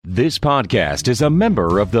This podcast is a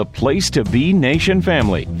member of the Place to Be Nation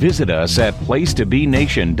family. Visit us at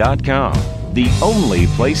placetobenation.com, the only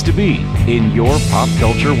place to be in your pop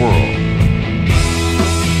culture world.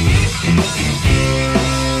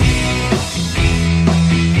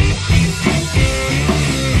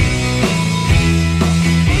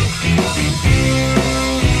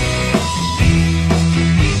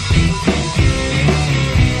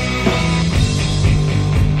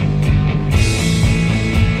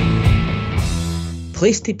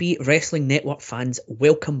 Place to Be Wrestling Network fans,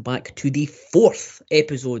 welcome back to the 4th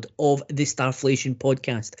episode of the Starflation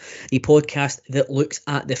podcast, the podcast that looks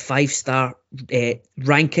at the 5-star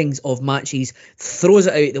rankings of matches, throws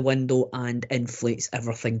it out the window and inflates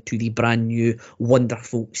everything to the brand new,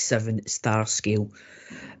 wonderful 7-star scale.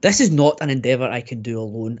 This is not an endeavour I can do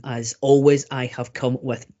alone. As always, I have come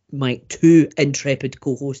with my 2 intrepid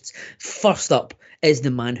co-hosts. First up is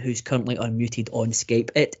the man who's currently unmuted on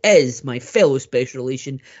Skype. It is my fellow special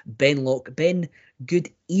relation, Ben Locke. Ben, good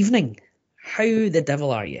evening. How the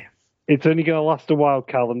devil are you? It's only going to last a while,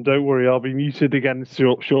 Callum. Don't worry, I'll be muted again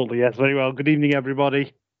shortly. Yes, very well. Good evening,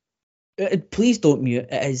 everybody. Please don't mute.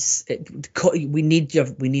 We need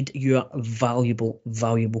your valuable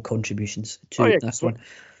contributions to this one.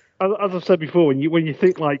 As I've said before, when you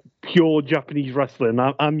think like pure Japanese wrestling,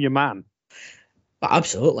 I'm your man.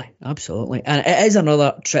 Absolutely. And it is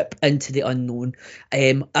another trip into the unknown,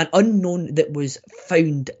 an unknown that was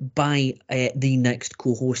found by the next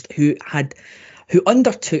co-host who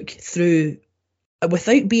undertook through,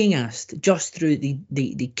 without being asked, just through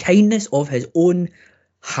the kindness of his own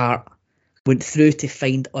heart, went through to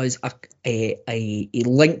find us a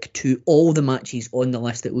link to all the matches on the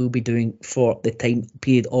list that we'll be doing for the time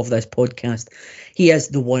period of this podcast. He is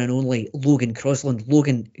the one and only Logan Crosland.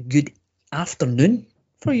 Logan, good afternoon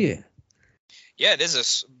for you. Yeah, it is a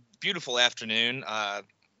beautiful afternoon.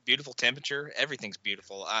 Beautiful temperature. Everything's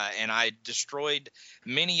beautiful. And I destroyed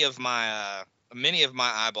many of my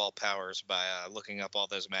eyeball powers by looking up all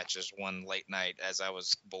those matches one late night as I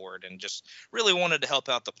was bored and just really wanted to help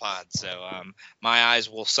out the pod. So my eyes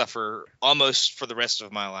will suffer almost for the rest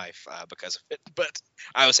of my life because of it. But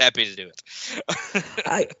I was happy to do it.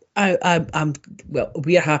 I'm well.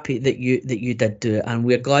 We are happy that you did do it, and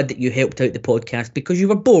we're glad that you helped out the podcast because you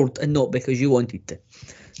were bored and not because you wanted to.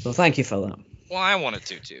 So thank you for that. Well, I wanted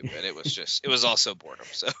to too, but it was also boredom.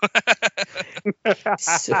 So,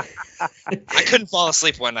 so I couldn't fall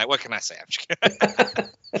asleep one night. What can I say?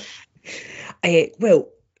 Well,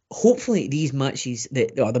 hopefully these matches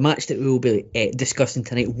the match that we will be discussing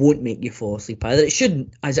tonight won't make you fall asleep either. It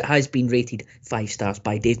shouldn't, as it has been rated 5 stars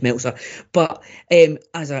by Dave Meltzer. But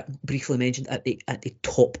as I briefly mentioned at the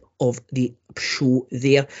top of the show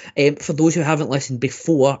there, for those who haven't listened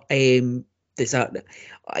before, we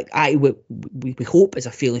hope is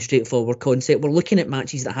a fairly straightforward concept. We're looking at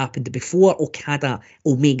matches that happened before Okada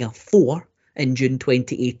Omega 4 in June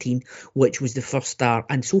 2018, which was the first star,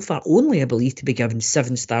 and so far only, I believe, to be given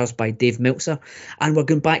 7 stars by Dave Meltzer. And we're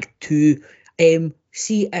going back to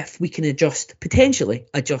see if we can potentially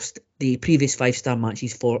adjust the previous 5-star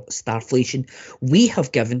matches for Starflation. We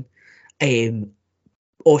have given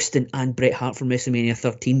Austin and Bret Hart from WrestleMania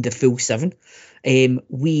 13 the full 7.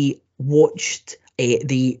 We watched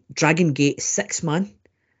the Dragon Gate 6-man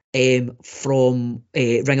from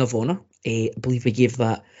Ring of Honor. I believe we gave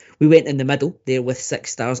that. We went in the middle there with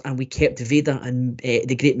 6 stars, and we kept Vader and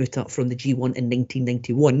the Great Muta from the G1 in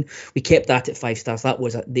 1991. We kept that at 5 stars.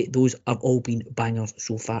 Those have all been bangers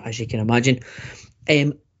so far, as you can imagine.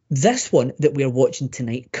 This one that we're watching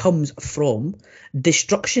tonight comes from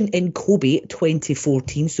Destruction in Kobe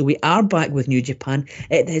 2014. So we are back with New Japan.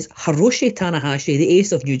 It is Hiroshi Tanahashi, the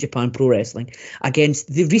ace of New Japan Pro Wrestling,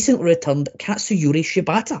 against the recently returned Katsuyori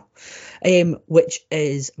Shibata, which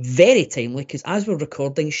is very timely because as we're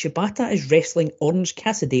recording, Shibata is wrestling Orange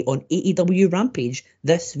Cassidy on AEW Rampage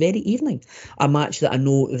this very evening. A match that I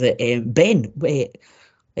know that Ben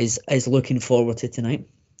is looking forward to tonight.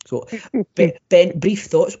 So, Ben, brief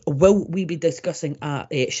thoughts. Will we be discussing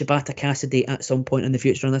Shibata Cassidy at some point in the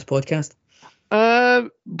future on this podcast?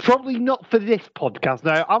 Probably not for this podcast.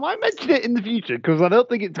 Now, I might mention it in the future because I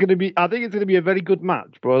think it's going to be a very good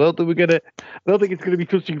match, but I don't think it's going to be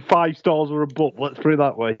touching 5 stars or above. Let's put it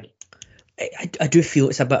that way. I do feel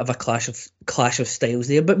it's a bit of a clash of styles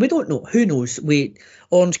there, but we don't know. Who knows?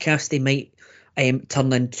 Orange Cassidy might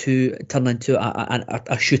turn into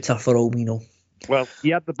a shooter for all we know. Well, he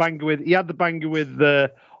had the banger with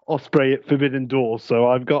Ospreay at Forbidden Doors, so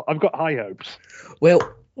I've got high hopes. Well,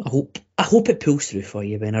 I hope it pulls through for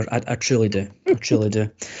you, Ben. I truly do.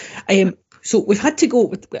 So we've had to go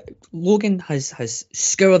with Logan has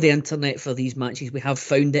scoured the internet for these matches. We have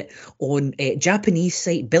found it on Japanese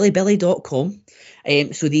site bilibili.com.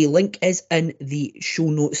 So the link is in the show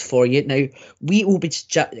notes for you. Now we will be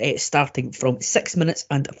starting from 6 minutes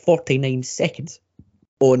and 49 seconds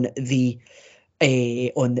on the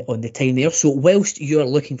time there. So whilst you're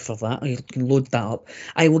looking for that, you can load that up,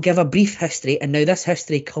 I will give a brief history. And now this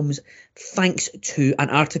history comes thanks to an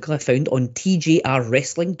article I found on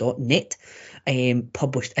tjrwrestling.net,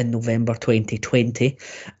 published in November 2020.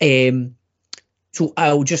 So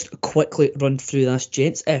I'll just quickly run through this,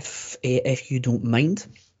 gents, if you don't mind.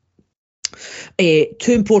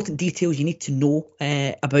 Two important details you need to know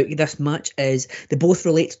about this match is they both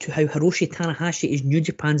relate to how Hiroshi Tanahashi is New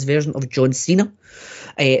Japan's version of John Cena.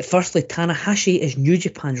 Firstly, Tanahashi is New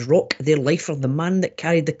Japan's Rock, their lifer, the man that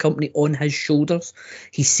carried the company on his shoulders.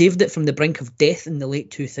 He saved it from the brink of death in the late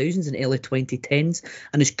 2000s and early 2010s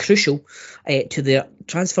and is crucial to their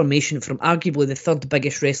transformation from arguably the third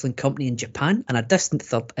biggest wrestling company in Japan, and a distant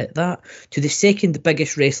third at that, to the second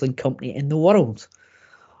biggest wrestling company in the world.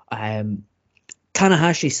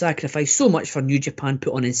 Tanahashi sacrificed so much for New Japan,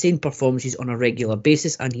 put on insane performances on a regular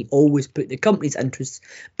basis, and he always put the company's interests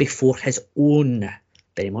before his own,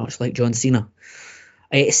 very much like John Cena.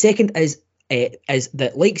 Second is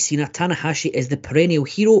that, like Cena, Tanahashi is the perennial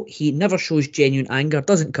hero. He never shows genuine anger,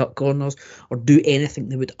 doesn't cut corners, or do anything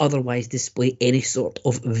that would otherwise display any sort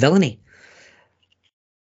of villainy.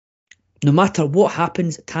 No matter what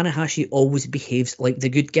happens, Tanahashi always behaves like the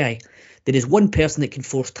good guy. There is one person that can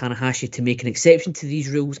force Tanahashi to make an exception to these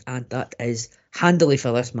rules, and that is, handily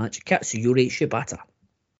for this match, Katsuyori Shibata.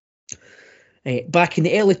 Back in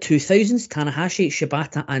the early 2000s, Tanahashi,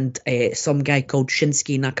 Shibata, and some guy called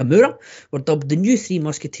Shinsuke Nakamura were dubbed the new Three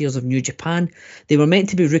Musketeers of New Japan. They were meant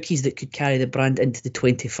to be rookies that could carry the brand into the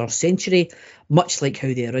 21st century, much like how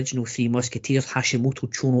the original Three Musketeers, Hashimoto,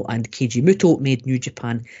 Chono, and Keiji Muto, made New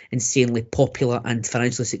Japan insanely popular and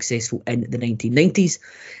financially successful in the 1990s.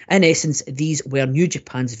 In essence, these were New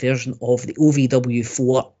Japan's version of the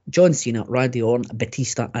OVW4, John Cena, Randy Orton,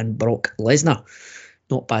 Batista, and Brock Lesnar.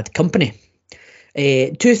 Not bad company.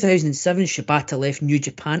 2007, Shibata left New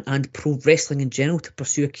Japan and pro wrestling in general to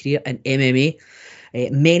pursue a career in MMA.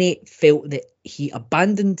 Many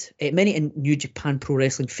in New Japan Pro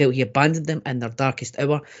Wrestling felt he abandoned them in their darkest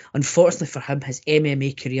hour. Unfortunately for him, his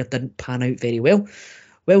MMA career didn't pan out very well.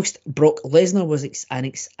 Whilst Brock Lesnar was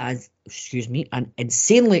an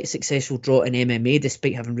insanely successful draw in MMA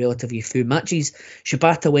despite having relatively few matches,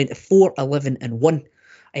 Shibata went 4-11-1.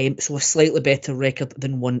 So a slightly better record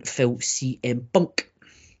than one Phil CM Punk.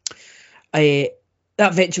 That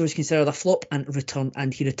venture was considered a flop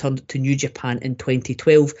and he returned to New Japan in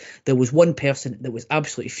 2012. There was one person that was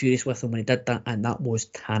absolutely furious with him when he did that, and that was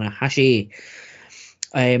Tanahashi.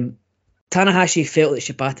 Tanahashi felt that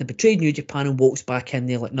Shibata betrayed New Japan and walks back in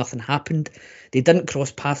there like nothing happened. They didn't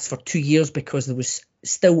cross paths for 2 years because there was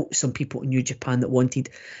still some people in New Japan that wanted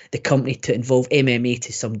the company to involve MMA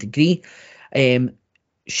to some degree.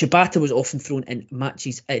 Shibata was often thrown into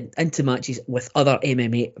matches with other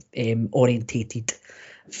MMA orientated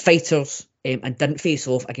fighters and didn't face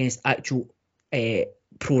off against actual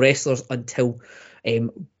pro wrestlers until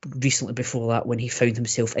recently before that, when he found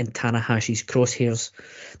himself in Tanahashi's crosshairs.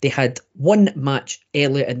 They had one match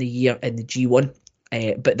earlier in the year in the G1,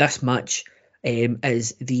 but this match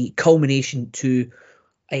is the culmination to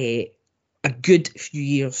a good few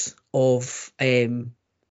years of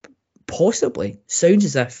possibly, sounds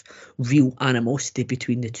as if, real animosity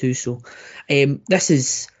between the two. So this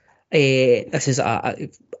is a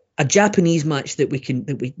Japanese match that we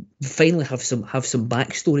finally have some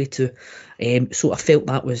backstory to. So I felt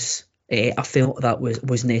that was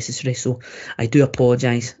necessary. So I do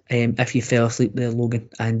apologise if you fell asleep there, Logan,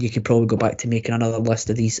 and you can probably go back to making another list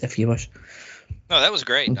of these if you wish. No, that was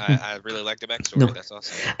great. I really liked the backstory. No. That's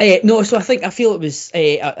awesome. So I feel it was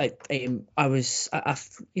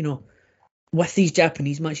with these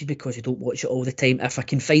Japanese matches, because you don't watch it all the time, if I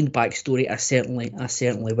can find backstory, I certainly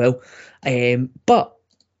will. But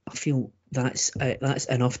I feel that's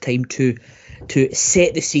enough time to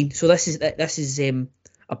set the scene. So this is a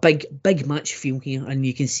big match feel here, and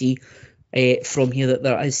you can see from here that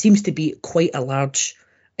there seems to be quite a large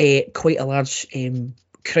crowd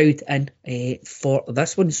in for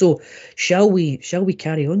this one. So shall we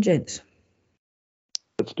carry on, gents?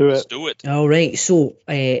 Let's do it. Let's do it. All right. So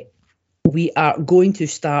we are going to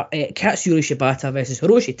start Katsuyori Shibata versus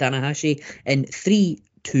Hiroshi Tanahashi in 3,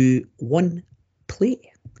 2, 1,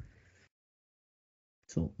 play.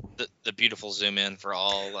 So the beautiful zoom in for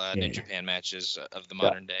all New Japan matches of the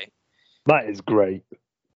modern day. That is great.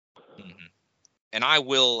 Mm-hmm. And I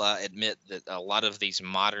will admit that a lot of these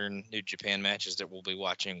modern New Japan matches that we'll be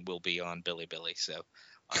watching will be on Bilibili. So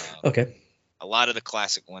Okay. a lot of the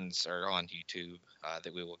classic ones are on YouTube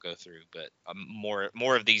that we will go through, but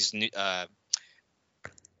more of these new,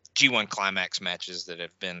 G1 Climax matches that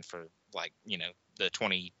have been for the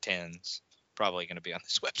 2010s probably going to be on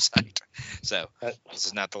this website. So this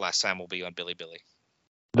is not the last time we'll be on Bilibili.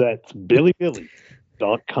 That's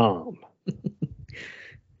Bilibili.com.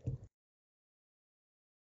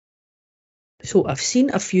 So I've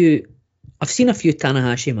seen a few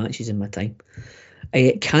Tanahashi matches in my time.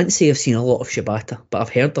 I can't say I've seen a lot of Shibata, but I've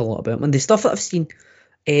heard a lot about him. And the stuff that I've seen,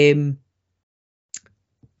 I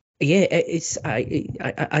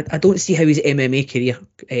don't see how his MMA career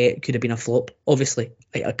could have been a flop. Obviously,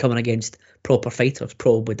 coming against proper fighters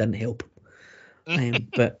probably didn't help.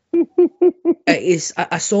 But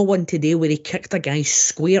I saw one today where he kicked a guy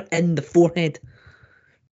square in the forehead.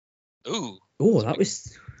 Ooh. Oh, that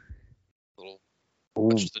was little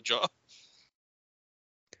touch the jaw.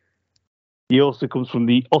 He also comes from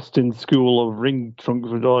the Austin School of Ring Trunks,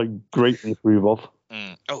 which I greatly approve of.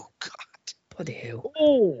 Oh, God. bloody hell.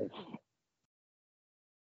 Oh!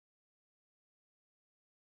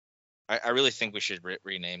 I really think we should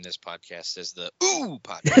rename this podcast as the Ooh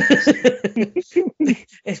Podcast.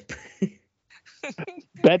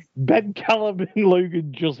 Ben Callum and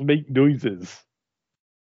Logan just make noises.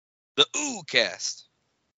 The Ooh Cast.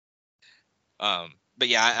 But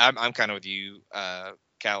yeah, I'm kind of with you,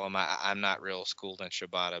 Callum. I'm not real schooled in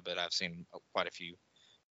Shibata, but I've seen quite a few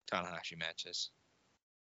Tanahashi matches.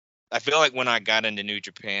 I feel like when I got into New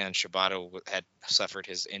Japan, Shibata had suffered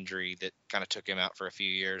his injury that kind of took him out for a few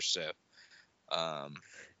years. So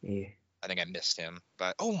Yeah. I think I missed him.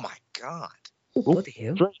 But oh my God. Oh, bloody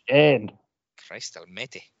hell. Straight in. Christ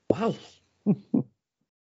almighty. Wow.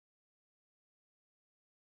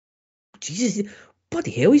 Jesus.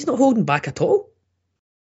 Bloody hell, he's not holding back at all.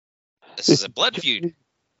 This is a blood feud.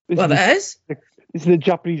 Well, it is. This is the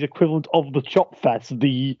Japanese equivalent of the chop fest,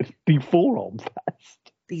 the forearm fest.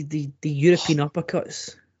 The European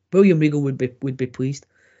uppercuts. William Regal would be pleased.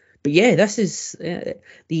 But yeah, this is the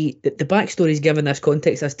backstory is given this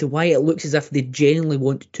context as to why it looks as if they genuinely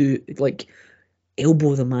want to like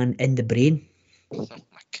elbow the man in the brain. Oh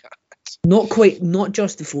my God. Not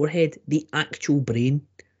just the forehead, the actual brain.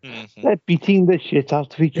 Mm-hmm. They're beating the shit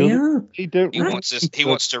out of each other. Yeah. He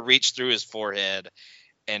wants to reach through his forehead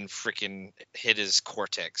and freaking hit his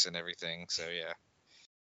cortex and everything. So yeah.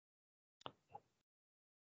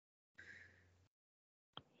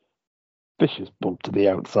 Vicious bump to the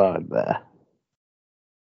outside there.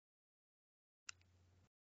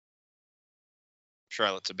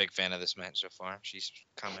 Charlotte's a big fan of this match so far. She's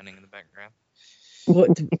commenting in the background.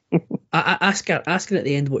 What? I ask her at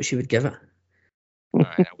the end what she would give it. All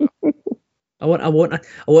right, I will. I want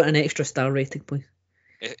an extra star rating, please.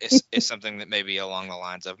 It's something that may be along the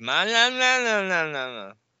lines of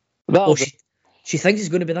no. Oh, she thinks it's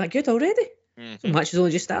going to be that good already. Mm-hmm. The match has only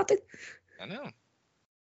just started. I know.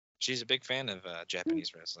 She's a big fan of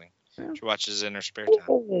Japanese wrestling. Yeah. She watches in her spare time.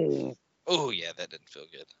 Oh yeah, that didn't feel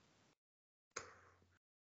good.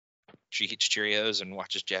 She eats Cheerios and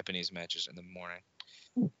watches Japanese matches in the morning.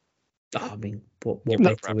 Oh, I mean, what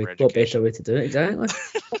No better way to do it, exactly?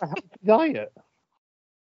 Diet.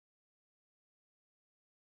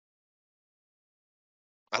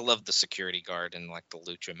 I love the security guard and like the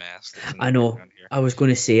lucha mask. I know. I was going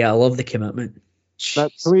to say, I love the commitment. Can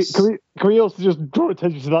we also just draw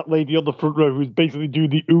attention to that lady on the front row who's basically doing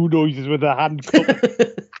the ooh noises with her hand cupped?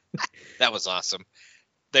 That was awesome.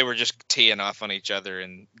 They were just teeing off on each other,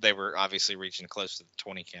 and they were obviously reaching close to the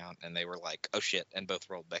 20 count, and they were like, oh shit, and both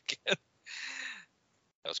rolled back in.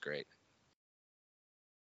 That was great.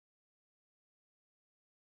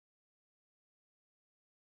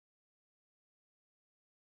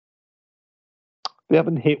 They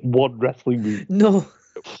haven't hit one wrestling move. No.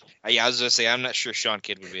 Yeah, I was going to say, I'm not sure Sean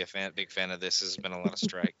Kidd would be a big fan of this. There's been a lot of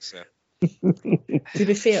strikes. So. To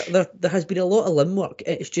be fair, there has been a lot of limb work.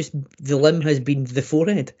 It's just the limb has been the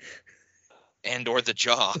forehead. And or the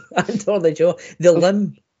jaw. And or the jaw. The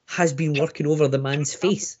limb has been working over the man's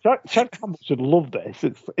face. Chad Campbell should love this.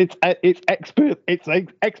 It's expert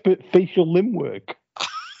facial limb work.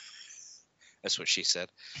 That's what she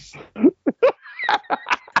said.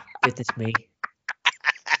 Goodness me.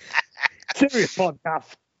 Serious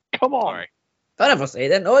podcast. Come on. All right. I never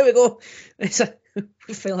said it. Oh, here we go.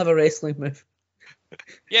 We finally have a wrestling move.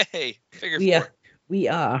 Yay! Figure four. We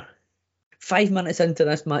are 5 minutes into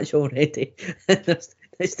this match already.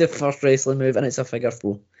 It's the first wrestling move, and it's a figure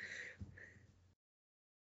four.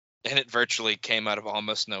 And it virtually came out of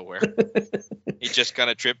almost nowhere. He just kind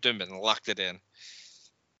of tripped him and locked it in.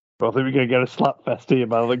 Well, I think we're going to get a slap fest here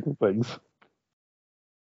by the looks of things.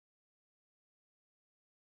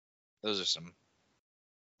 Those are some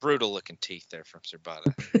brutal looking teeth there from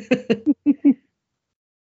Zerbata.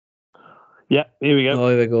 Yeah, here we go. Oh,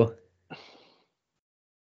 here we go.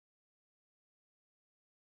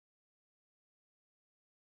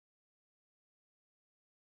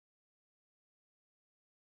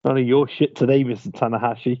 None of your shit today, Mr.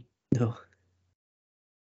 Tanahashi. No.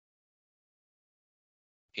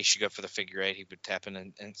 He should go for the figure eight. He would tap in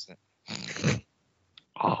an instant.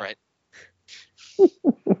 Oh. Right.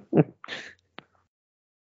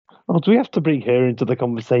 Oh, do we have to bring her into the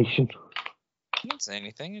conversation? I didn't say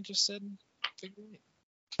anything. I just said figure eight.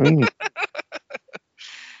 Mm.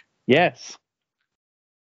 Yes.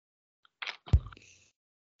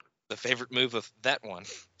 The favorite move of that one.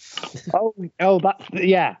 Oh, that's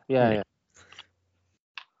yeah.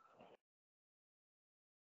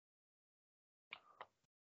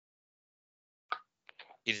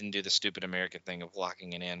 He didn't do the stupid American thing of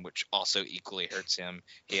locking it in, which also equally hurts him.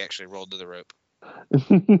 He actually rolled to the rope.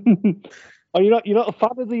 Oh, you're not a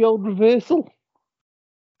fan of the old reversal?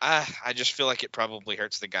 I just feel like it probably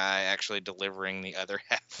hurts the guy actually delivering the other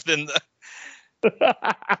half than the.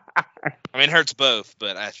 I mean, it hurts both,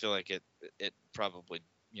 but I feel like it probably,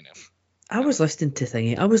 I was listening to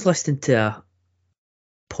a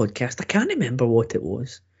podcast. I can't remember what it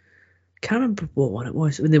was. Can't remember what one it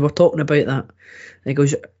was when they were talking about that. And it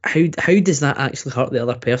goes, how does that actually hurt the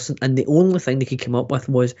other person? And the only thing they could come up with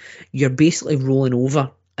was you're basically rolling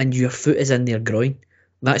over and your foot is in their groin.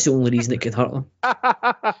 That's the only reason it could hurt them.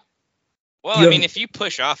 Well, I mean, if you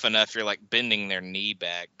push off enough, you're like bending their knee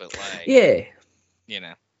back, but like, yeah,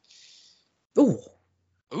 Ooh.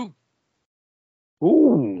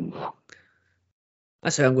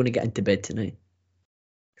 That's how I'm going to get into bed tonight.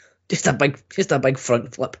 Just a big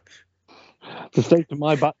front flip. The state of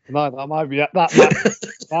my back tonight, that might be that.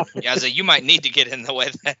 Yeah, so you might need to get in the way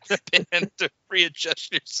of that pin to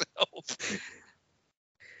readjust yourself.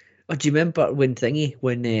 Oh, do you remember when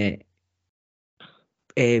Bubba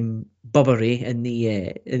Ray in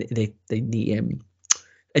the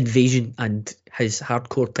Invasion and his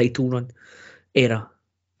hardcore title run era?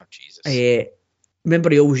 Oh, Jesus.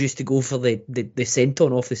 Remember he always used to go for the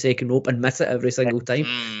senton off the second rope and miss it every single time.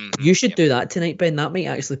 You should do that tonight, Ben. That might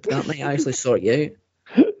actually sort you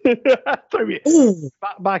out.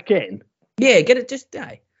 Back in. Yeah, get it. Just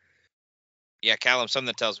die. Yeah, Callum.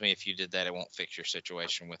 Something tells me if you did that, it won't fix your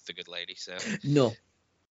situation with the good lady. So no.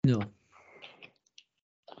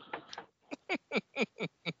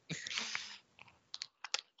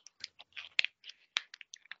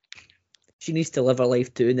 She needs to live her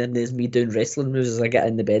life too, and then there's me doing wrestling moves as I get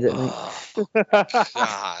in the bed at night. Oh,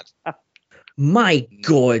 God. My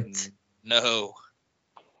God. No.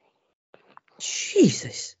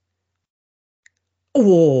 Jesus.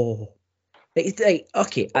 Oh. Okay.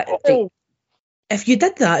 If you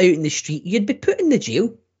did that out in the street, you'd be put in the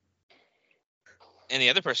jail. And the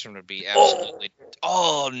other person would be absolutely.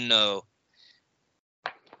 Oh, no.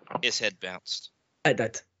 His head bounced. It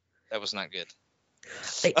did. That was not good.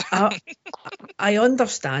 I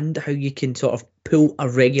understand how you can sort of pull a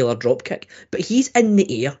regular drop kick, but he's in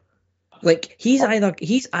the air. Like he's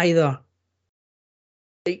either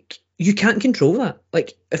like you can't control that.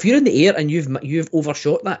 Like if you're in the air and you've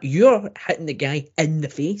overshot that, you're hitting the guy in the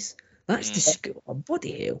face. That's disgusting. Oh,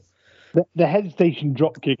 bloody hell. The hesitation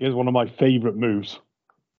drop kick is one of my favourite moves.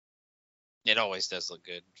 It always does look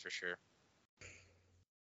good for sure.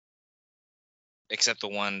 Except the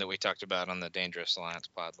one that we talked about on the Dangerous Alliance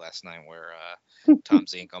pod last night where Tom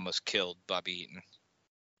Zink almost killed Bobby Eaton.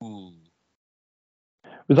 Ooh.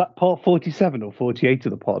 Was that part 47 or 48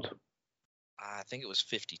 of the pod? I think it was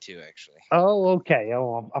 52, actually. Oh, okay.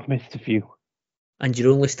 Oh, I've missed a few. And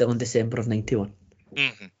you're only still in December of 91.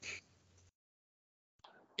 Mm-hmm.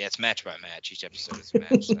 Yeah, it's match by match. Each episode is a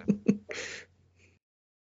match. So.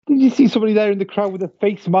 Did you see somebody there in the crowd with a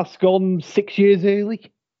face mask on 6 years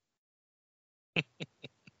early?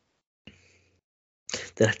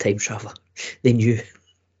 They're a time traveller. They knew.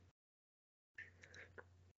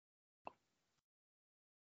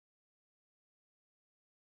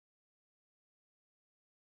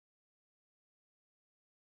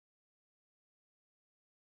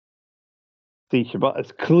 See,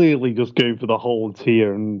 Shibata's clearly just going for the holds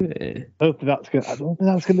here, and I don't think that's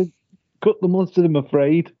going to cut the mustard, I'm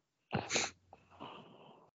afraid.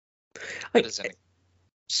 That is an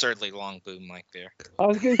absurdly long boom mic there. I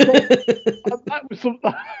was going to say that was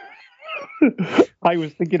something. I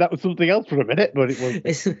was thinking that was something else for a minute, but it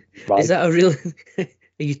was. Is that a real?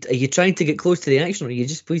 Are you trying to get close to the action, or are you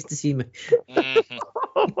just pleased to see me? Mhm.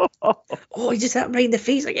 Oh, he just hit him right in the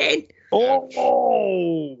face again.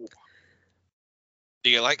 Oh! Do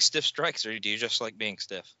you like stiff strikes, or do you just like being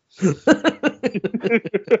stiff?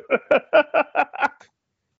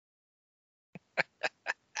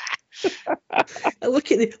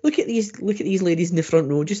 Look at these ladies in the front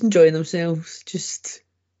row, just enjoying themselves. Just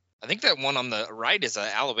I think that one on the right is an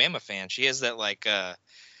Alabama fan. She has that like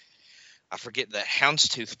I forget the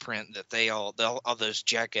houndstooth print that all those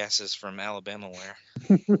jackasses from Alabama wear.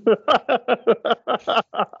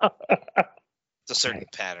 It's a certain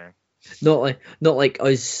pattern. not like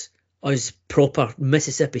us proper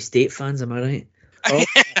Mississippi State fans. Am I right? Oh.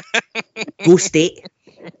 Go State.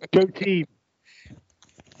 Go team.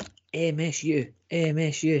 MSU.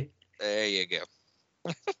 There you go.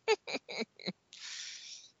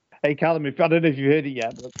 Hey, Callum, I don't know if you heard it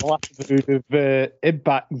yet, but the last episode of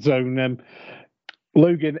Impact Zone,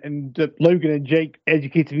 Logan and Jake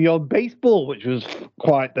educated me on baseball, which was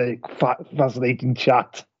quite the fascinating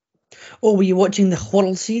chat. Oh, were you watching the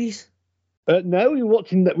World Series? No, we were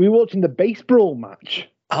watching the baseball match.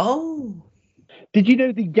 Oh, Did you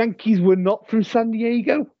know the Yankees were not from San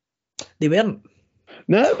Diego? they weren't.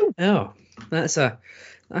 No. Oh, that's a.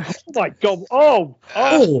 Oh my God!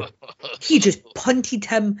 Oh! He just punted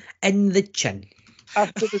him in the chin.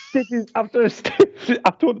 After one of the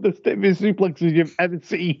stiffest suplexes you've ever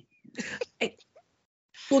seen.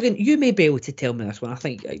 Logan, you may be able to tell me this one. I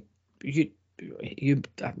think you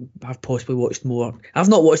have possibly watched more. I've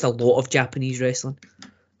not watched a lot of Japanese wrestling,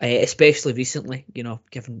 especially recently. You know,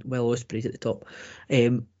 given Will Ospreay's at the top.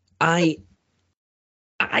 The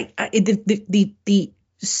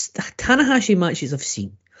Tanahashi matches I've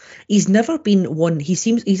seen, he's never been one. He's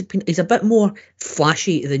a bit more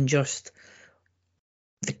flashy than just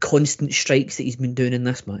the constant strikes that he's been doing in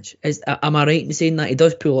this match. Am I right in saying that he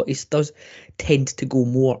does tend to go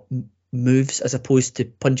more moves as opposed to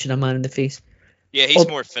punching a man in the face? Yeah, he's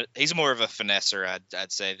more of a finesser,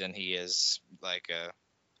 I'd say, than he is like a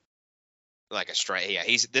strike. Yeah,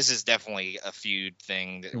 this is definitely a feud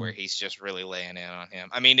thing where he's just really laying in on him.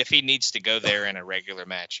 I mean, if he needs to go there in a regular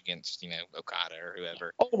match against Okada or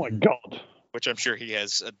whoever. Oh my God! Which I'm sure he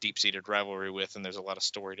has a deep-seated rivalry with, and there's a lot of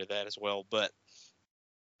story to that as well. But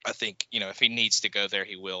I think if he needs to go there,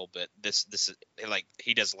 he will. But this is like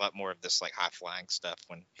he does a lot more of this like high flying stuff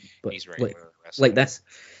when he's regular wrestling. Like this.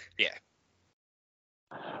 Yeah.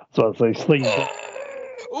 So I'd say sleeve.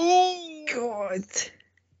 Oh God.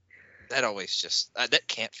 That always just that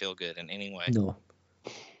can't feel good in any way. No.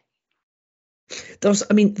 There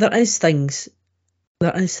is things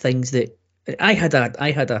that I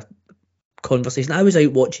had a conversation. I was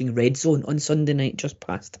out watching Red Zone on Sunday night just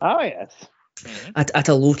past. Oh yes. Mm-hmm. At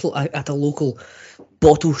a local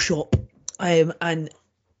bottle shop, and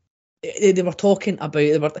they were talking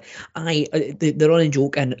about the running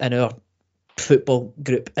joke in our football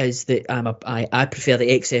group is that I prefer the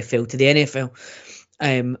XFL to the NFL.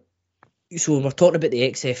 So we're talking about the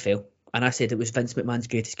XFL, and I said it was Vince McMahon's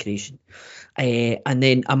greatest creation, and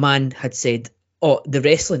then a man had said, "Oh, the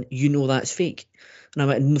wrestling, that's fake," and I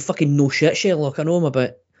went, "No fucking no shit, Sherlock. I know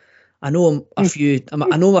I'm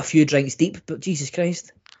a few drinks deep, but Jesus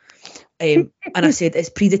Christ." And I said it's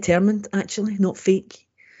predetermined, actually, not fake.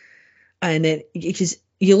 And then because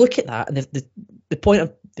you look at that, and the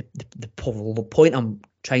point I'm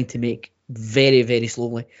trying to make very, very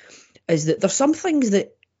slowly is that there's some things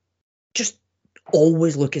that just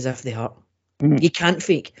always look as if they hurt. You can't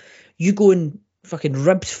fake. You go and fucking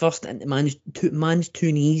ribs first into man's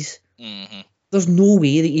two knees. Mm-hmm. There's no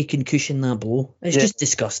way that you can cushion that blow. It's just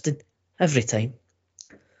disgusting every time.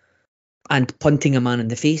 And punting a man in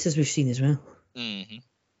the face, as we've seen as well. Mm-hmm.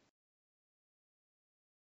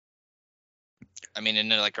 I mean, and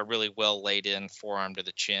like a really well laid in forearm to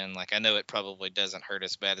the chin. Like I know it probably doesn't hurt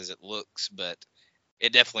as bad as it looks, but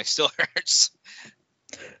it definitely still hurts.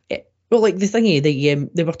 Well, like the thing is,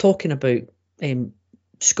 they were talking about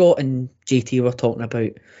Scott and JT were talking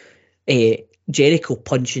about Jericho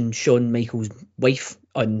punching Shawn Michaels' wife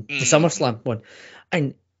on the SummerSlam one,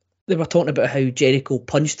 and they were talking about how Jericho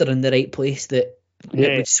punched her in the right place that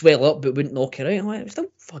it would swell up but wouldn't knock her out. I'm like, it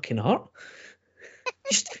still fucking hurt.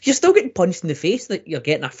 You're still getting punched in the face that you're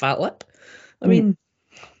getting a fat lip. I mean,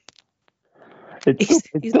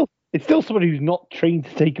 it's still somebody who's not trained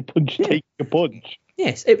to take a punch. Take a punch.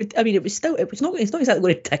 Yes, it's not exactly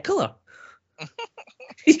going to tickle her.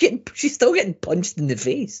 She's still getting punched in the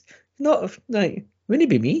face. Not like, wouldn't it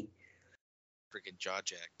be me? Freaking jaw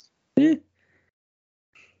jacked. Yeah.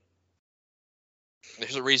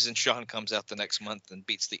 There's a reason Sean comes out the next month and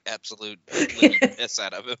beats the absolute living piss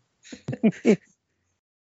out of him.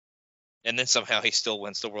 And then somehow he still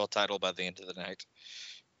wins the world title by the end of the night.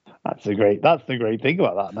 That's the great thing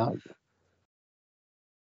about that night.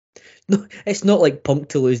 No, it's not like Punk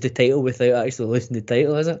to lose the title without actually losing the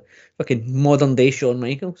title, is it? Fucking modern day Shawn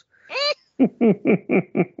Michaels.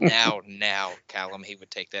 Now, Callum, he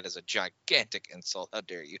would take that as a gigantic insult. How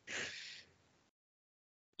dare you?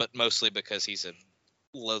 But mostly because he's a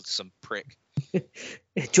loathsome prick.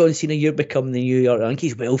 John Cena, you're becoming the New York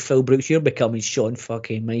Yankees. Well, Phil Brooks, you're becoming Shawn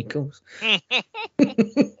fucking Michaels.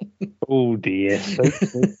 Oh dear, so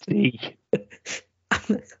salty.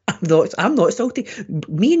 I'm not salty.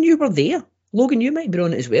 Me and you were there. Logan, you might be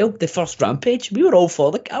on it as well. The first Rampage, we were all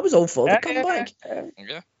for I was all for the comeback.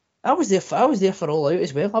 Yeah. I was there for All Out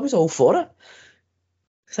as well. I was all for it.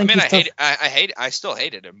 I still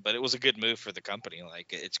hated him, but it was a good move for the company.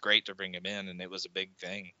 Like, it's great to bring him in, and it was a big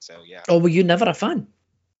thing. So yeah. Oh, were you never a fan?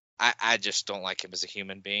 I just don't like him as a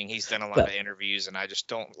human being. He's done a lot of interviews, and I just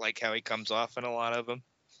don't like how he comes off in a lot of them.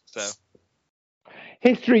 So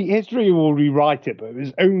history will rewrite it, but it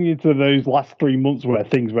was only into those last 3 months where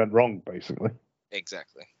things went wrong, basically.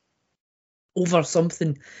 Exactly. Over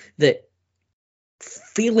something that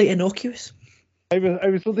fairly innocuous. It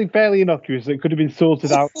was something fairly innocuous that could have been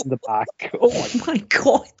sorted out in the back. Oh my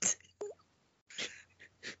god!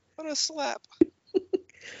 What a slap!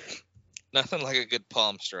 Nothing like a good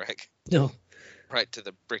palm strike. No. Right to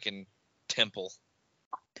the freaking temple.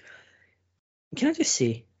 Can I just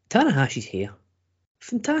say, Tanahashi's hair,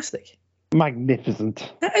 fantastic.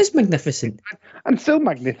 Magnificent. That is magnificent. And still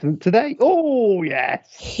magnificent today. Oh yes.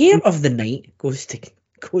 Hair of the night goes to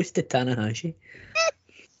Tanahashi.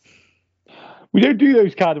 We don't do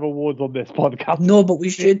those kind of awards on this podcast. No, but we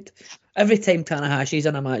should. Every time Tanahashi's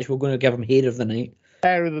in a match, we're going to give him hair of the night.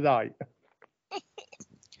 Hair of the night.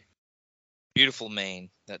 Beautiful mane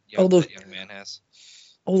that young man has.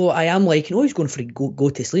 Although I am liking, he's going for go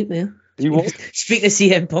to sleep there. He was. Speaking of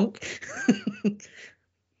CM Punk.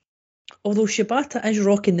 Although Shibata is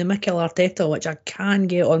rocking the Mikel Arteta, which I can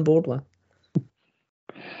get on board with.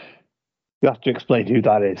 You have to explain who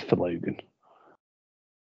that is for Logan.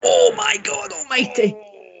 Oh my God almighty.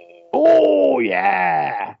 Oh,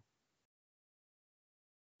 yeah.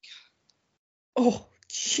 Oh,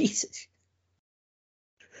 Jesus.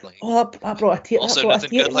 Like, I brought a tear. Also, nothing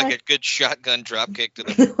good like a good shotgun drop kick to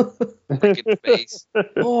the freaking face.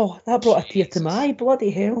 Oh, that brought a tear to my eye. Bloody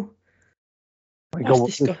hell. My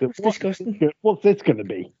That's God, disgusting. What's this going to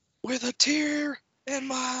be? With a tear in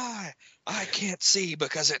my eye. I can't see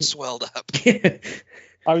because it swelled up.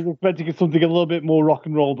 I was expecting something a little bit more rock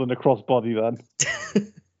and roll than a crossbody then.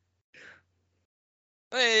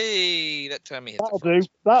 Hey, that time he hit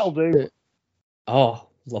That'll do. Oh,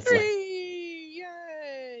 lovely.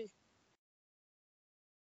 Yay!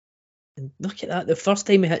 And look at that. The first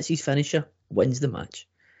time he hits his finisher, wins the match.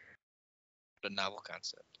 The novel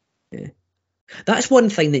concept. Yeah. That's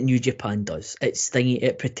one thing that New Japan does.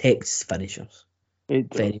 It protects finishers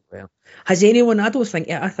very well. Has anyone, I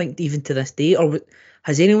think even to this day, or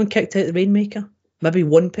has anyone kicked out the Rainmaker? Maybe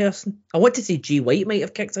one person? I want to say G White might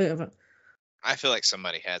have kicked out of it. I feel like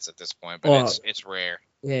somebody has at this point, but it's rare.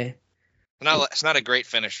 Yeah. It's not a great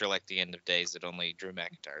finisher like the End of Days that only Drew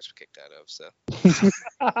McIntyre's kicked out of. So.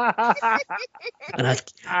 And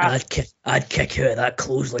I'd kick out of that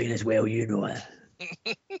clothesline as well. You know it.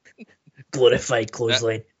 Glorified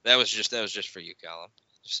clothesline. That was just for you, Callum.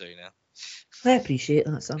 Just so you know. I appreciate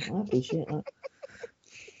that, Sam. I appreciate that.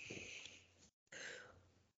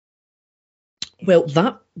 Well,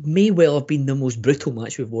 that may well have been the most brutal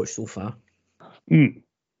match we've watched so far. Mm.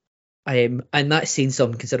 And that's saying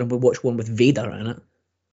something considering we watched one with Vader in it.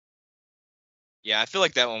 Yeah, I feel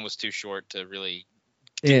like that one was too short to really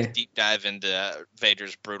deep dive into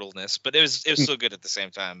Vader's brutalness, but it was still good at the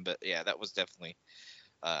same time. But yeah, that was definitely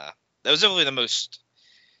the most.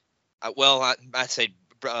 I'd say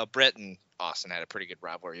Brett and Austin had a pretty good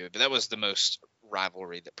rivalry, but that was the most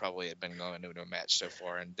rivalry that probably had been going into a match so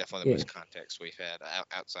far, and definitely the most context we've had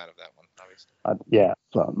outside of that one, obviously.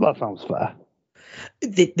 So that sounds fair.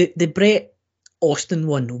 The Brett Austin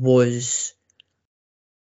one was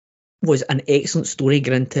an excellent story,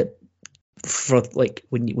 granted, for like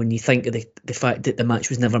when you think of the fact that the match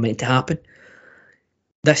was never meant to happen.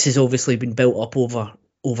 This has obviously been built up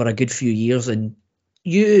over a good few years, and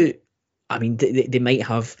they might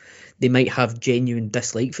have genuine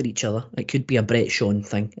dislike for each other. It could be a Brett Shawn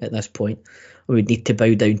thing at this point. We would need to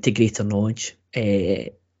bow down to greater knowledge.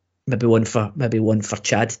 Maybe one for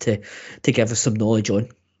Chad to give us some knowledge on.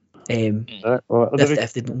 I don't know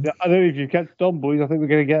if you catch Dom, boys. I think we're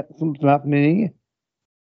going to get something happening here.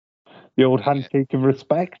 The old handshake of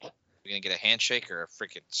respect. We're going to get a handshake or a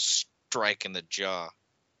freaking strike in the jaw.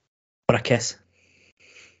 Or a kiss.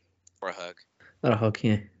 Or a hug. Or a hug,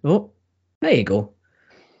 yeah. Oh, there you go.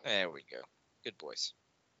 There we go. Good boys.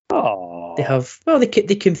 Oh, They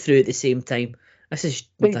came through at the same time.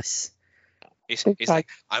 This. He's like,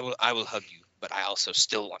 I will hug you, but I also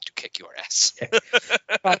still want to kick your ass.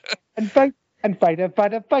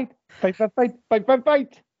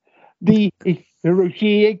 fight. The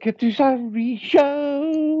Hiroshi Katusari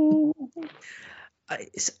show.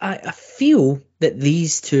 I feel that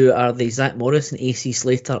these two are the Zach Morris and AC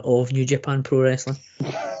Slater of New Japan Pro Wrestling.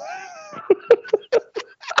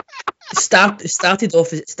 Started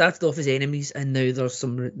off as enemies, and now there's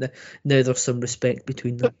some respect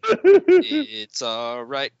between them. It's all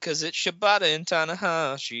right because it's Shibata and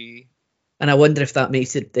Tanahashi. And I wonder if that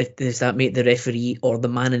makes it. Does that make the referee or the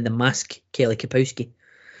man in the mask Kelly Kapowski?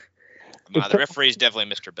 The referee is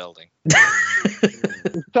definitely Mr. Belding.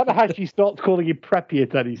 If Tanahashi starts calling him Preppy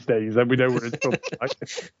at any stage, then we know where it's from.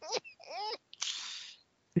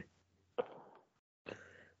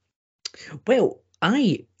 Well,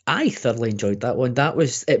 I thoroughly enjoyed that one.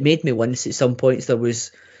 It made me wince at some points. There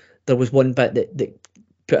was one bit that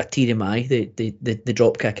put a tear in my eye. The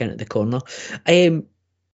drop kick in at the corner.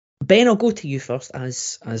 Ben, I'll go to you first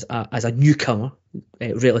as a newcomer,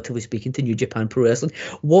 relatively speaking, to New Japan Pro Wrestling.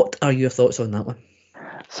 What are your thoughts on that one?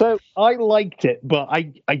 So I liked it, but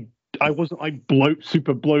I wasn't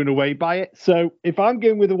super blown away by it. So if I'm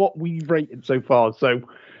going with what we've rated so far, so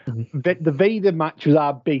the Vader match was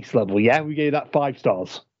our base level, yeah, we gave that 5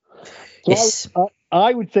 stars. So Yes,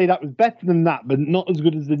 I would say that was better than that, but not as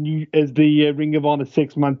good as the Ring of Honor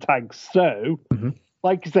 6-man tag. So.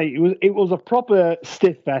 Like I say, it was a proper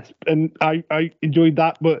stiff fest, and I enjoyed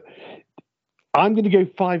that. But I'm going to go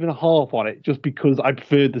 5.5 on it, just because I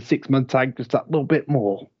preferred the 6-man tag just that little bit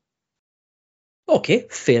more. Okay,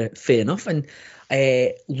 fair enough. And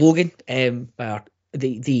Logan,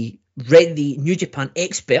 the New Japan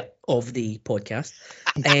expert of the podcast.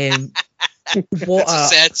 That's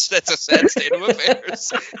a sad state of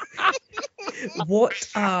affairs. What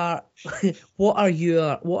are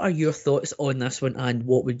your thoughts on this one, and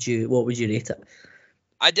what would you rate it?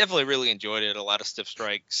 I definitely really enjoyed it. A lot of stiff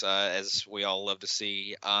strikes, as we all love to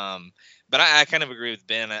see. But I kind of agree with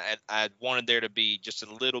Ben. I wanted there to be just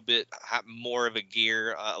a little bit more of a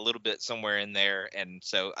gear, a little bit somewhere in there, and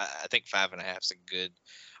so I think 5.5 is a good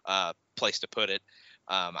place to put it.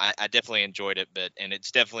 I definitely enjoyed it, and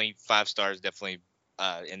it's definitely 5 stars, definitely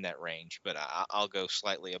in that range. But I'll go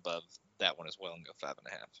slightly above that one as well and go 5.5.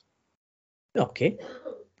 Okay,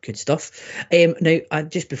 good stuff. Now,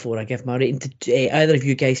 just before I give my rating, did either of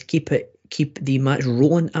you guys keep the match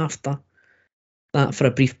rolling after that for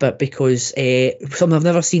a brief bit? Because something I've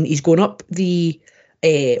never seen, he's going up the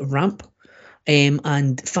ramp,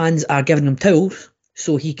 and fans are giving him towels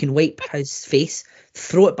so he can wipe his face,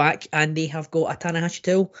 throw it back, and they have got a Tanahashi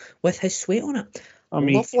towel with his sweat on it. I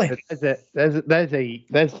mean, lovely. There's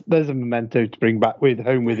a memento to bring back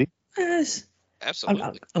home with you. Yes.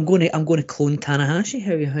 Absolutely. I'm going to clone Tanahashi.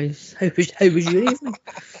 How was your evening?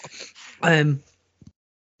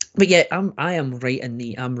 But yeah, I'm right in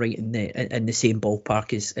the same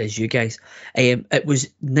ballpark as you guys. It was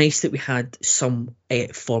nice that we had some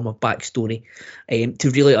form of backstory to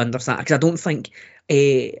really understand, because I don't think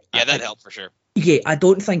that helped for sure. Yeah, I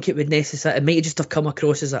don't think it would necessarily. It might just have come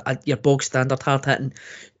across as your bog standard hard hitting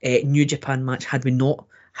New Japan match had we not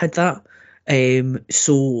had that.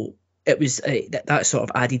 So it was that sort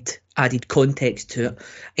of added context to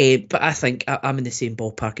it. But I think I'm in the same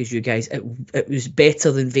ballpark as you guys. It was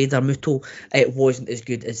better than Vader Muto. It wasn't as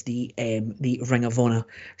good as the Ring of Honor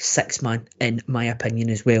 6-man, in my opinion,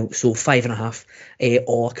 as well. So 5.5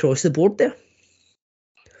 all across the board there.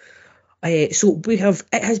 So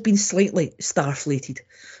it has been slightly starflated,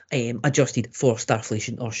 adjusted for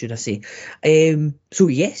starflation, or should I say. So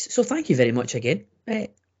yes, so thank you very much again,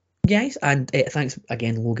 guys, and thanks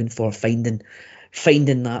again, Logan, for finding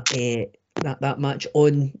that match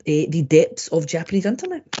on the depths of Japanese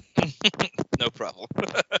internet. No problem.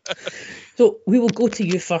 So we will go to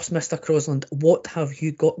you first, Mr. Crosland. What have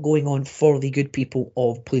you got going on for the good people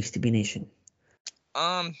of Place to Be Nation?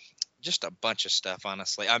 Just a bunch of stuff,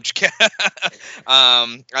 honestly. I'm just kidding.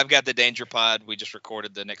 I've got the Danger Pod. We just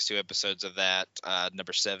recorded the next 2 episodes of that,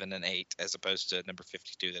 number 7 and 8, as opposed to number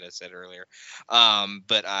 52 that I said earlier.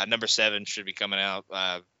 But number 7 should be coming out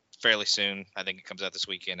fairly soon. I think it comes out this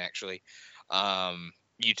weekend, actually.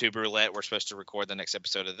 YouTube Roulette, we're supposed to record the next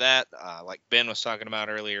episode of that. Like Ben was talking about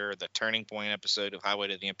earlier, the Turning Point episode of Highway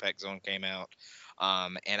to the Impact Zone came out.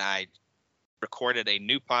 And I recorded a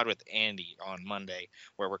new pod with Andy on Monday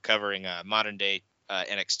where we're covering modern day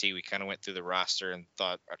NXT, we kind of went through the roster and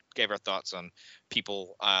gave our thoughts on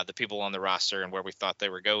people, the people on the roster, and where we thought they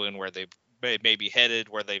were going, where they may be headed,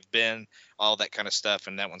 where they've been, all that kind of stuff.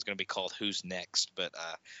 And that one's going to be called Who's Next. But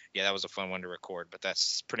yeah, that was a fun one to record. But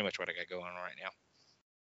that's pretty much what I got going on right now.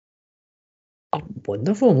 Oh,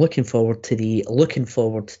 wonderful! I'm looking forward to the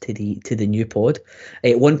new pod.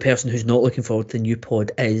 One person who's not looking forward to the new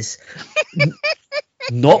pod is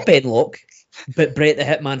not Ben Locke, but Bret the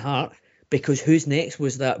Hitman Hart, because Who's Next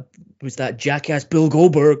was that jackass Bill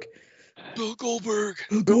Goldberg. Bill Goldberg.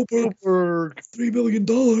 $3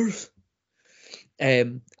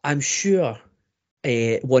 million. I'm sure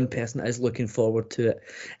one person is looking forward to it,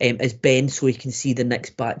 is Ben, so he can see the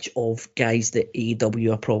next batch of guys that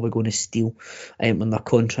AEW are probably going to steal when their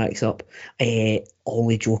contract's up.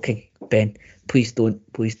 Only joking, Ben. Please don't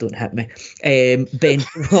hit me. Ben,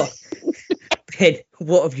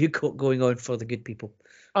 what have you got going on for the good people?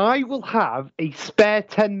 I will have a spare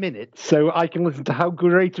 10 minutes so I can listen to how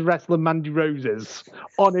great a wrestler Mandy Rose is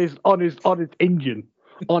on his engine.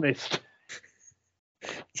 Honest.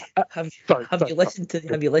 Have you listened to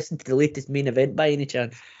the latest main event by any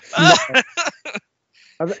chance?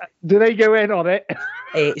 Do they go in on it?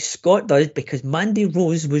 Scott does, because Mandy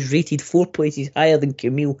Rose was rated 4 places higher than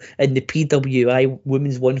Camille in the PWI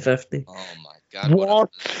Women's 150. Oh my God! What?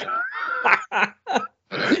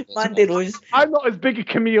 Mandy Rose. I'm not as big a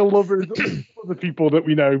Camille lover as other people that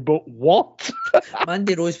we know, but what?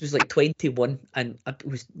 Mandy Rose was like 21, and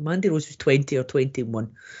Mandy Rose was 20 or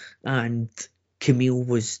 21, and Camille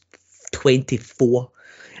was 24,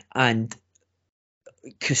 and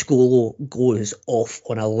Cascolo goes off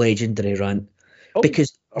on a legendary rant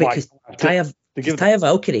because Taya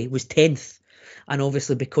Valkyrie was 10th, and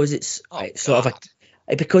obviously because it's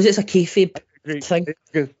because it's a kayfabe thing.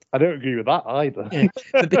 I don't agree with that either. Yeah,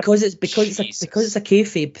 but because it's a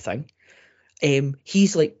kayfabe thing,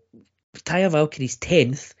 he's like, Taya Valkyrie's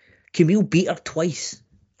 10th. Camille beat her twice.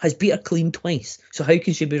 Has beat her clean twice. So how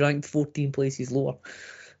can she be ranked 14 places lower?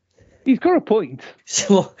 He's got a point.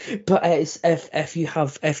 So, but it's if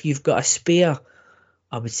you've got a spare,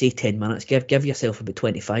 I would say 10 minutes. Give yourself about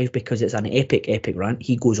 25, because it's an epic rant.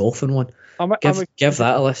 He goes off in one. Give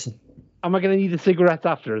that a listen. Am I going to need a cigarette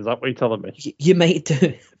after? Is that what you're telling me? You might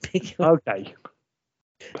do. Okay.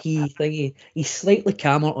 He's slightly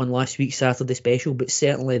calmer on last week's Saturday special, but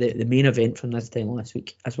certainly the main event from this time last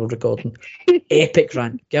week, as we're recording, epic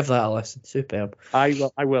rant. Give that a listen. Superb. I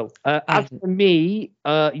will. As for me,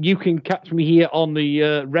 you can catch me here on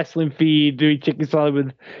the wrestling feed doing chicken salad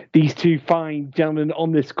with these two fine gentlemen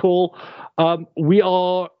on this call. We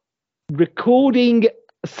are recording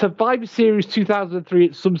Survivor Series 2003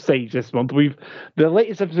 at some stage this month. The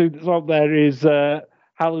latest episode that's out there is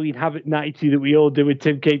Halloween Havoc 92 that we all do with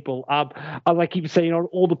Tim Capel. As I keep saying on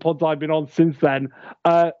all the pods I've been on since then,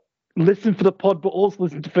 listen for the pod, but also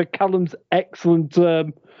listen for Callum's excellent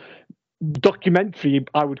documentary,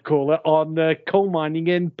 I would call it, on coal mining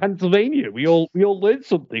in Pennsylvania. We all learned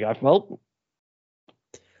something, I felt.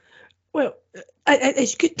 Well,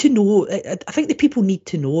 it's good to know. I think the people need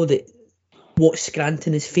to know that what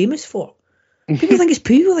Scranton is famous for. People think it's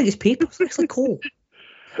paper. It's actually coal.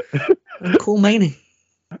 And coal mining.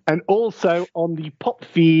 And also on the pop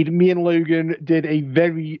feed, me and Logan did a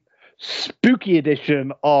very spooky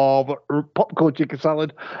edition of Popcorn Chicken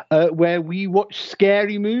Salad, where we watched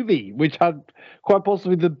Scary Movie, which had quite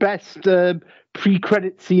possibly the best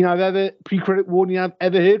pre-credit warning I've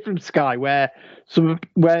ever heard from Sky, where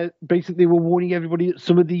basically we're warning everybody that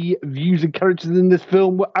some of the views and characters in this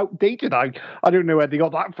film were outdated. I don't know where they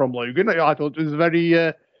got that from, Logan. I thought it was a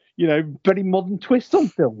very very modern twist on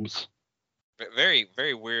films. Very,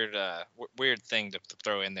 very weird thing to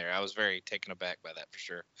throw in there. I was very taken aback by that, for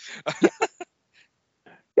sure.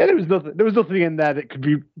 Yeah, there was nothing in there that could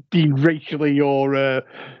be deemed racially or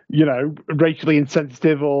racially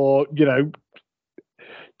insensitive, or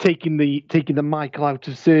taking the Michael out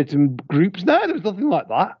of certain groups. No, there was nothing like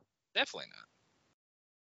that. Definitely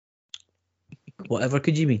not. Whatever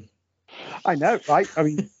could you mean? I know, right? I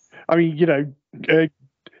mean,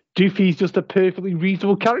 Doofy's just a perfectly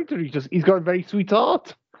reasonable character. He's got a very sweet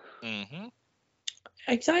heart. Mm-hmm.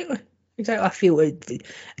 Exactly. I feel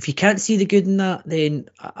if you can't see the good in that, then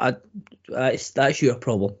that's your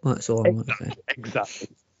problem. That's all I'm going to say. Exactly.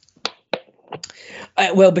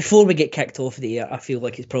 Well, before we get kicked off the air, I feel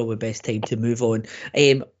like it's probably best time to move on.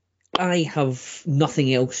 I have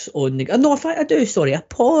nothing else on the... No, in fact, I do. Sorry,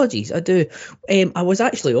 apologies. I do. I was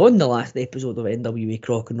actually on the last episode of NWA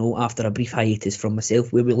Crock and Roll after a brief hiatus from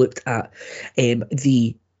myself, where we looked at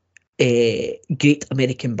the Great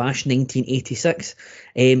American Bash 1986,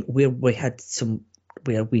 where we had some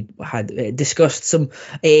where we had discussed some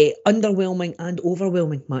underwhelming and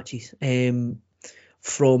overwhelming matches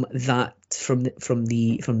from the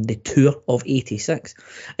tour of '86.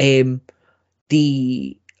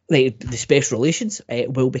 The special relations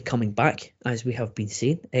will be coming back, as we have been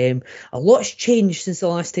saying. A lot's changed since the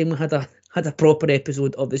last time we had a proper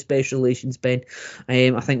episode of the special relations, Ben.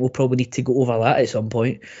 I think we'll probably need to go over that at some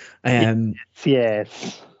point.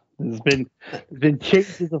 Yes. There's been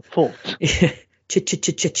changes afoot.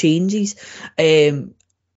 Changes.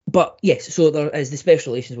 But yes, so there is the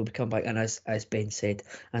special relations will be coming back, and as Ben said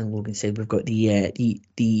and Logan said, we've got the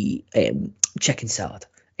chicken salad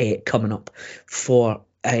coming up for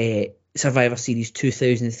Survivor Series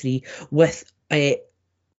 2003 with a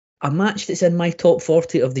match that's in my top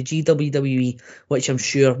 40 of the GWWE, which I'm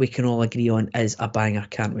sure we can all agree on is a banger,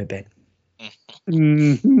 can't we, Ben?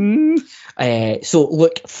 Mm-hmm. So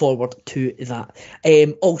look forward to that.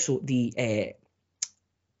 Also,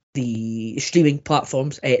 the streaming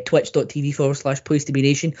platforms, twitch.tv/Place to Be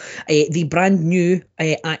Nation, the brand new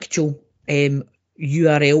actual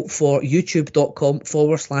URL for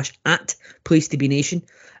youtube.com/@Place to Be Nation.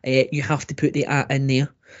 You have to put the @ in there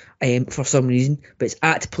for some reason, but it's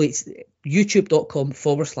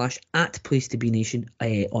youtube.com/@Place to Be Nation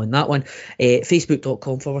on that one.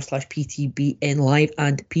 Facebook.com/PTBN Live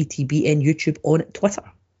and PTBN YouTube on Twitter.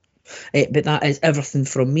 But that is everything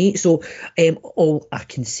from me. So all I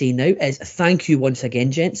can say now is thank you once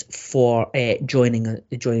again, gents, for joining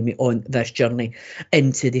me on this journey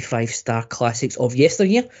into the 5-star classics of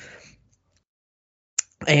yesteryear.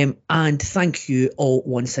 And thank you all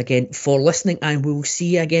once again for listening, and we'll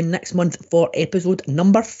see you again next month for episode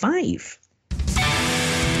number 5.